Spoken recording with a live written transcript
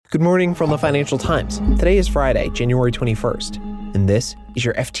Good morning from the Financial Times. Today is Friday, January 21st, and this is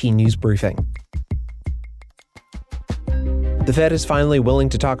your FT News Briefing. The Fed is finally willing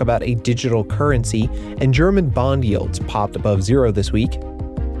to talk about a digital currency, and German bond yields popped above zero this week.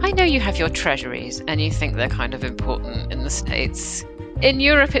 I know you have your treasuries and you think they're kind of important in the States. In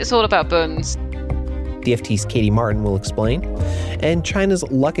Europe, it's all about bonds. The FT's Katie Martin will explain. And China's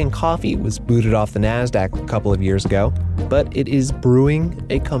Luckin Coffee was booted off the NASDAQ a couple of years ago, but it is brewing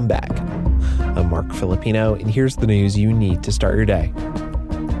a comeback. I'm Mark Filipino, and here's the news you need to start your day.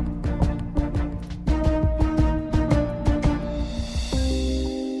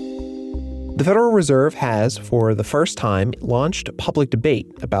 The Federal Reserve has, for the first time, launched public debate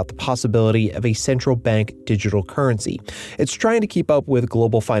about the possibility of a central bank digital currency. It's trying to keep up with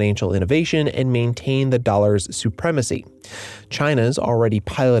global financial innovation and maintain the dollar's supremacy. China's already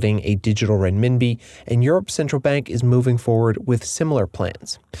piloting a digital renminbi, and Europe's central bank is moving forward with similar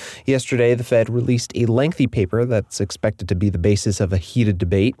plans. Yesterday, the Fed released a lengthy paper that's expected to be the basis of a heated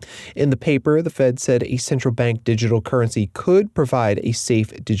debate. In the paper, the Fed said a central bank digital currency could provide a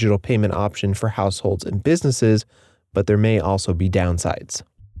safe digital payment option for households and businesses, but there may also be downsides.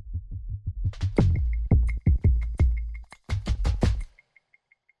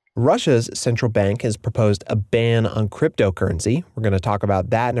 Russia's central bank has proposed a ban on cryptocurrency. We're going to talk about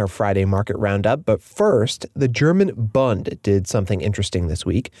that in our Friday market roundup. But first, the German Bund did something interesting this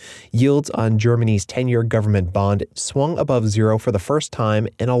week. Yields on Germany's 10-year government bond swung above zero for the first time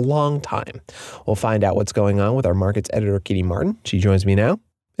in a long time. We'll find out what's going on with our markets editor, Katie Martin. She joins me now.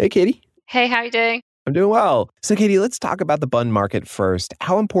 Hey, Katie. Hey, how you doing? I'm doing well. So, Katie, let's talk about the bond market first.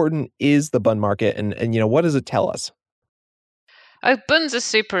 How important is the bond market, and what does it tell us? Oh, bonds are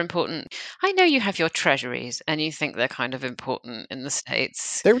super important. I know you have your treasuries and you think they're kind of important in the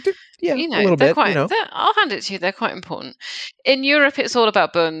States. A little bit. I'll hand it to you. They're quite important. In Europe, it's all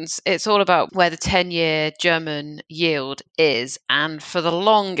about bonds. It's all about where the 10-year German yield is. And for the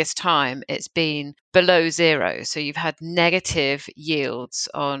longest time, it's been below zero. So you've had negative yields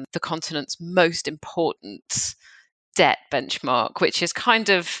on the continent's most important debt benchmark, which is kind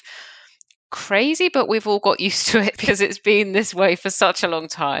of crazy, but we've all got used to it because it's been this way for such a long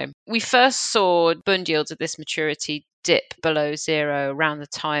time. We first saw bond yields at this maturity dip below zero around the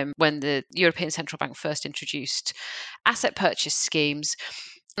time when the European Central Bank first introduced asset purchase schemes.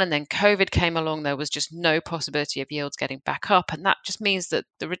 And then COVID came along, there was just no possibility of yields getting back up. And that just means that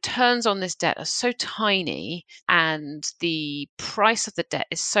the returns on this debt are so tiny and the price of the debt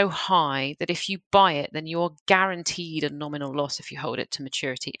is so high that if you buy it, then you're guaranteed a nominal loss if you hold it to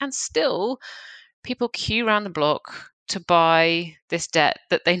maturity. And still, people queue around the block to buy this debt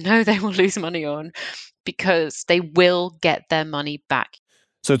that they know they will lose money on because they will get their money back.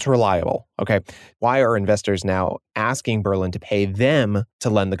 So it's reliable. Okay. Why are investors now asking Berlin to pay them to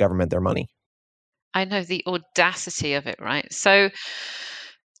lend the government their money? I know, the audacity of it, right? So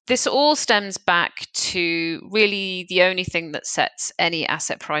this all stems back to really the only thing that sets any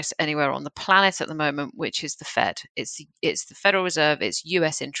asset price anywhere on the planet at the moment, which is the Fed. It's the Federal Reserve, it's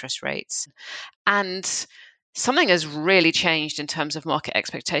US interest rates. And something has really changed in terms of market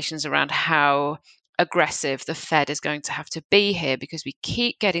expectations around how aggressive the Fed is going to have to be here, because we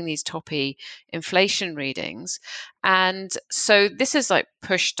keep getting these toppy inflation readings. And so this has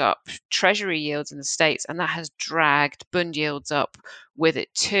pushed up treasury yields in the States, and that has dragged bond yields up with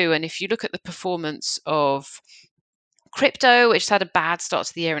it too. And if you look at the performance of crypto, which has had a bad start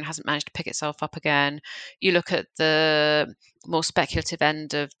to the year and hasn't managed to pick itself up again, you look at the more speculative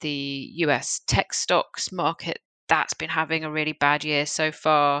end of the US tech stocks market, that's been having a really bad year so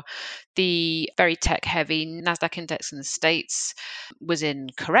far. The very tech-heavy NASDAQ index in the States was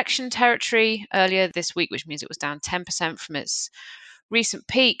in correction territory earlier this week, which means it was down 10% from its recent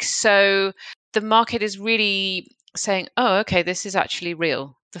peak. So the market is really saying, oh, okay, this is actually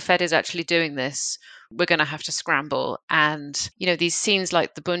real. The Fed is actually doing this. We're going to have to scramble. And, these scenes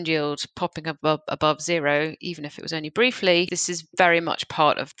like the bond yield popping above zero, even if it was only briefly, this is very much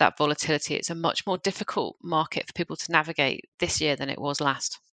part of that volatility. It's a much more difficult market for people to navigate this year than it was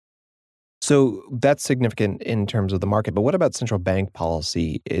last. So that's significant in terms of the market. But what about central bank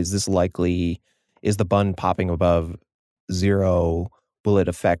policy? Is the bund popping above zero? Will it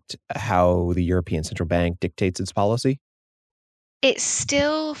affect how the European Central Bank dictates its policy? It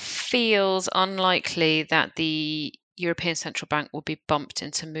still feels unlikely that the European Central Bank will be bumped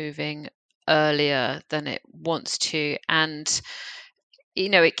into moving earlier than it wants to. And,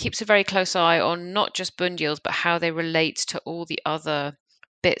 it keeps a very close eye on not just bond yields, but how they relate to all the other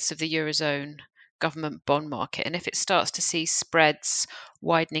bits of the Eurozone government bond market. And if it starts to see spreads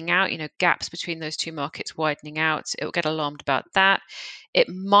widening out, gaps between those two markets widening out, it will get alarmed about that. It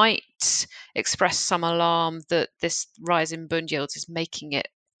might express some alarm that this rise in bond yields is making it,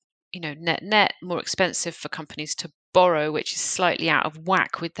 net more expensive for companies to borrow, which is slightly out of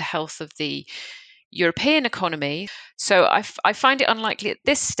whack with the health of the European economy. So I find it unlikely at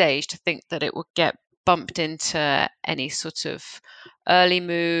this stage to think that it will get bumped into any sort of early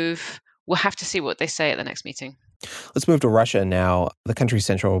move. We'll have to see what they say at the next meeting. Let's move to Russia now. The country's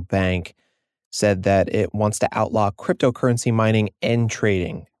central bank said that it wants to outlaw cryptocurrency mining and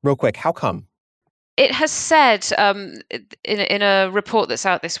trading. Real quick, how come? It has said in a report that's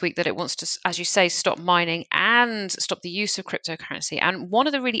out this week that it wants to, as you say, stop mining and stop the use of cryptocurrency. And one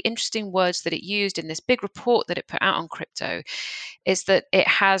of the really interesting words that it used in this big report that it put out on crypto is that it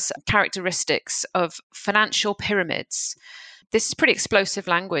has characteristics of financial pyramids. This is pretty explosive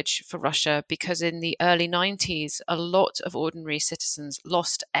language for Russia because in the early 90s, a lot of ordinary citizens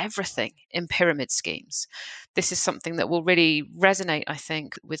lost everything in pyramid schemes. This is something that will really resonate, I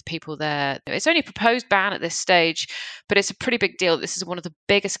think, with people there. It's only a proposed ban at this stage, but it's a pretty big deal. This is one of the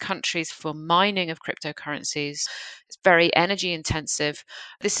biggest countries for mining of cryptocurrencies. It's very energy intensive.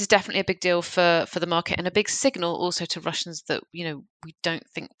 This is definitely a big deal for the market and a big signal also to Russians that, we don't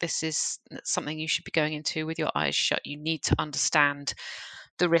think this is something you should be going into with your eyes shut. You need to understand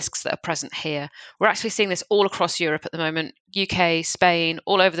the risks that are present here. We're actually seeing this all across Europe at the moment, UK, Spain,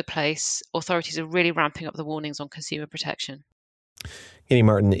 all over the place. Authorities are really ramping up the warnings on consumer protection. Katie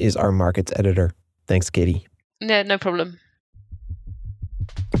Martin is our markets editor. Thanks, Katie. No problem.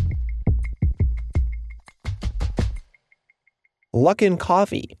 Luckin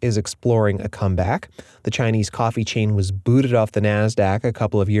Coffee is exploring a comeback. The Chinese coffee chain was booted off the NASDAQ a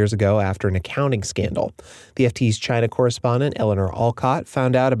couple of years ago after an accounting scandal. The FT's China correspondent, Eleanor Olcott,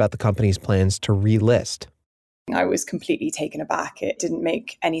 found out about the company's plans to relist. I was completely taken aback. It didn't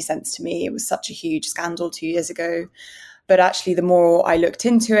make any sense to me. It was such a huge scandal 2 years ago. But actually, the more I looked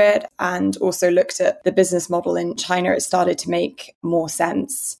into it and also looked at the business model in China, it started to make more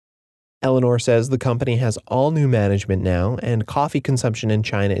sense. Eleanor says the company has all new management now, and coffee consumption in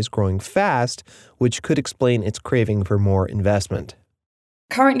China is growing fast, which could explain its craving for more investment.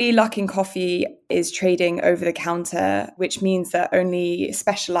 Currently, Luckin Coffee is trading over the counter, which means that only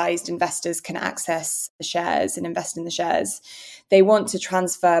specialized investors can access the shares and invest in the shares. They want to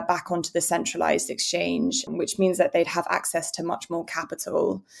transfer back onto the centralized exchange, which means that they'd have access to much more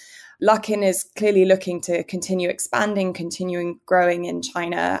capital. Luckin is clearly looking to continue expanding, continuing growing in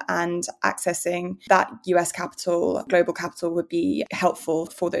China, and accessing that US capital, global capital, would be helpful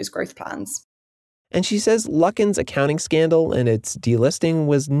for those growth plans. And she says Luckin's accounting scandal and its delisting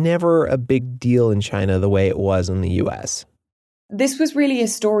was never a big deal in China the way it was in the US. This was really a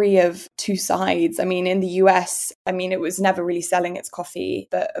story of two sides. I mean, in the US, it was never really selling its coffee,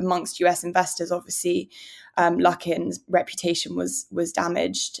 but amongst US investors, obviously, Luckin's reputation was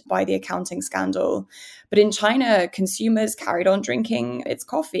damaged by the accounting scandal. But in China, consumers carried on drinking its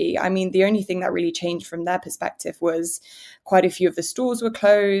coffee. The only thing that really changed from their perspective was quite a few of the stores were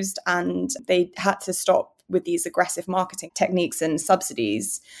closed and they had to stop with these aggressive marketing techniques and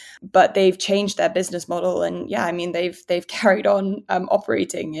subsidies, but they've changed their business model. And they've carried on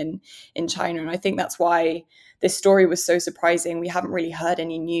operating in China. And I think that's why this story was so surprising. We haven't really heard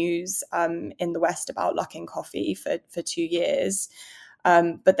any news in the West about Luckin Coffee for 2 years.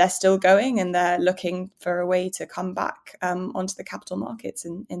 But they're still going and they're looking for a way to come back onto the capital markets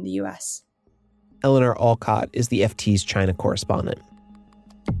in the US. Eleanor Olcott is the FT's China correspondent.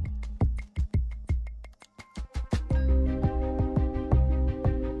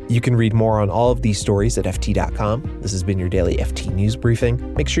 You can read more on all of these stories at FT.com. This has been your daily FT News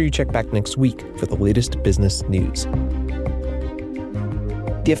Briefing. Make sure you check back next week for the latest business news.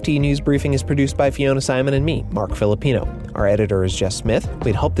 The FT News Briefing is produced by Fiona Simon and me, Mark Filipino. Our editor is Jess Smith.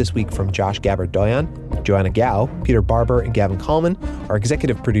 We had help this week from Josh Gabbard-Doyan, Joanna Gao, Peter Barber, and Gavin Kallman. Our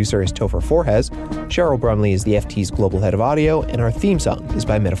executive producer is Topher Forhez. Cheryl Brumley is the FT's global head of audio, and our theme song is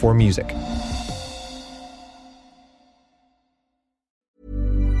by Metaphor Music.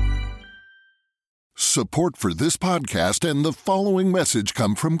 Support for this podcast and the following message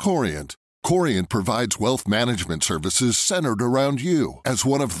come from Corient. Corient provides wealth management services centered around you. As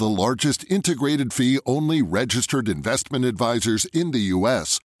one of the largest integrated fee-only registered investment advisors in the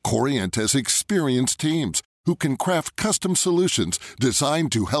U.S., Corient has experienced teams who can craft custom solutions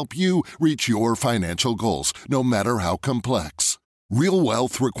designed to help you reach your financial goals, no matter how complex. Real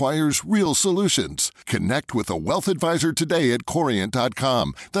wealth requires real solutions. Connect with a wealth advisor today at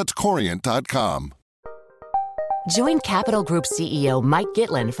Corient.com. That's Corient.com. Join Capital Group CEO Mike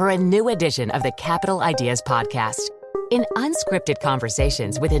Gitlin for a new edition of the Capital Ideas Podcast. In unscripted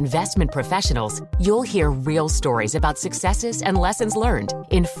conversations with investment professionals, you'll hear real stories about successes and lessons learned,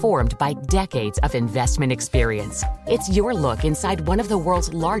 informed by decades of investment experience. It's your look inside one of the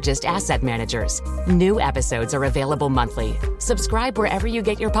world's largest asset managers. New episodes are available monthly. Subscribe wherever you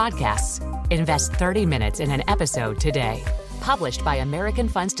get your podcasts. Invest 30 minutes in an episode today. Published by American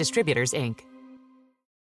Funds Distributors, Inc.